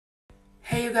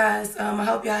Hey you guys, I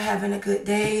hope y'all having a good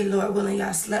day. Lord willing,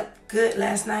 y'all slept good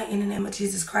last night in the name of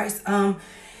Jesus Christ.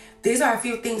 These are a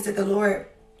few things that the Lord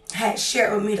had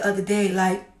shared with me the other day.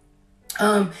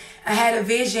 I had a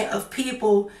vision of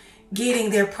people getting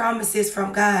their promises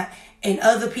from God and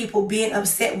other people being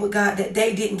upset with God that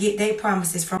they didn't get their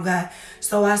promises from God.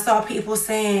 So I saw people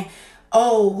saying,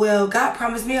 oh, well, God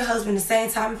promised me a husband the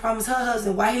same time he promised her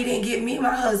husband. Why he didn't give me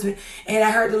my husband? And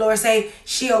I heard the Lord say,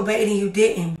 she obeyed and you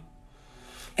didn't.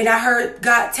 And I heard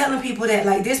God telling people that,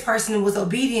 like, this person was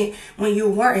obedient when you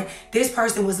weren't. This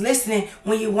person was listening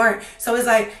when you weren't. So it's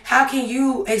like, how can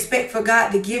you expect for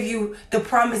God to give you the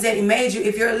promise that he made you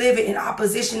if you're living in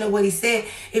opposition to what he said?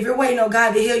 If you're waiting on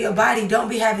God to heal your body, don't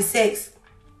be having sex.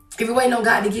 If you're waiting on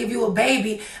God to give you a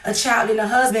baby, a child, and a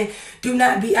husband, do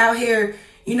not be out here,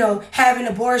 having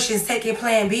abortions, taking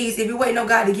Plan Bs. If you're waiting on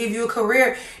God to give you a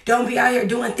career, don't be out here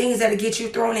doing things that'll get you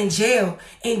thrown in jail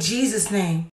in Jesus'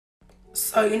 name.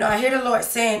 So, I hear the Lord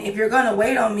saying, if you're going to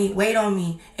wait on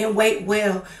me and wait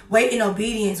well, wait in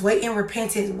obedience, wait in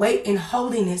repentance, wait in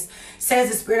holiness, says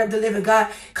the Spirit of the living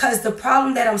God. Because the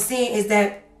problem that I'm seeing is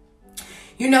that,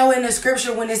 in the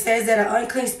scripture, when it says that an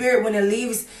unclean spirit, when it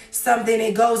leaves something,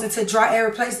 it goes into dry,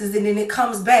 arid places and then it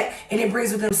comes back and it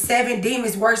brings with them 7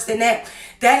 demons worse than that.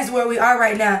 That is where we are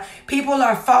right now. People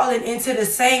are falling into the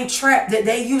same trap that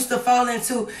they used to fall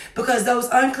into because those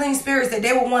unclean spirits that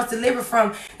they were once delivered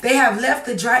from, they have left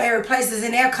the dry, arid places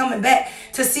and they're coming back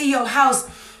to see your house.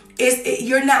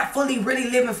 You're not fully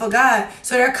really living for God.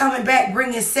 So they're coming back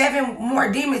bringing 7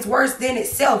 more demons worse than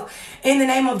itself in the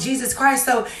name of Jesus Christ.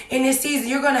 So in this season,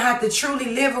 you're going to have to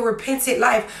truly live a repentant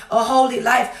life, a holy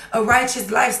life, a righteous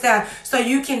lifestyle so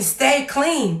you can stay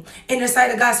clean in the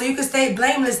sight of God, so you can stay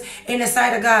blameless in the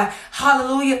sight of God.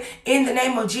 Hallelujah. In the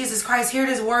name of Jesus Christ, hear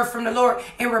this word from the Lord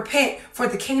and repent, for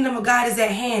the kingdom of God is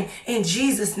at hand in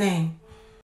Jesus' name.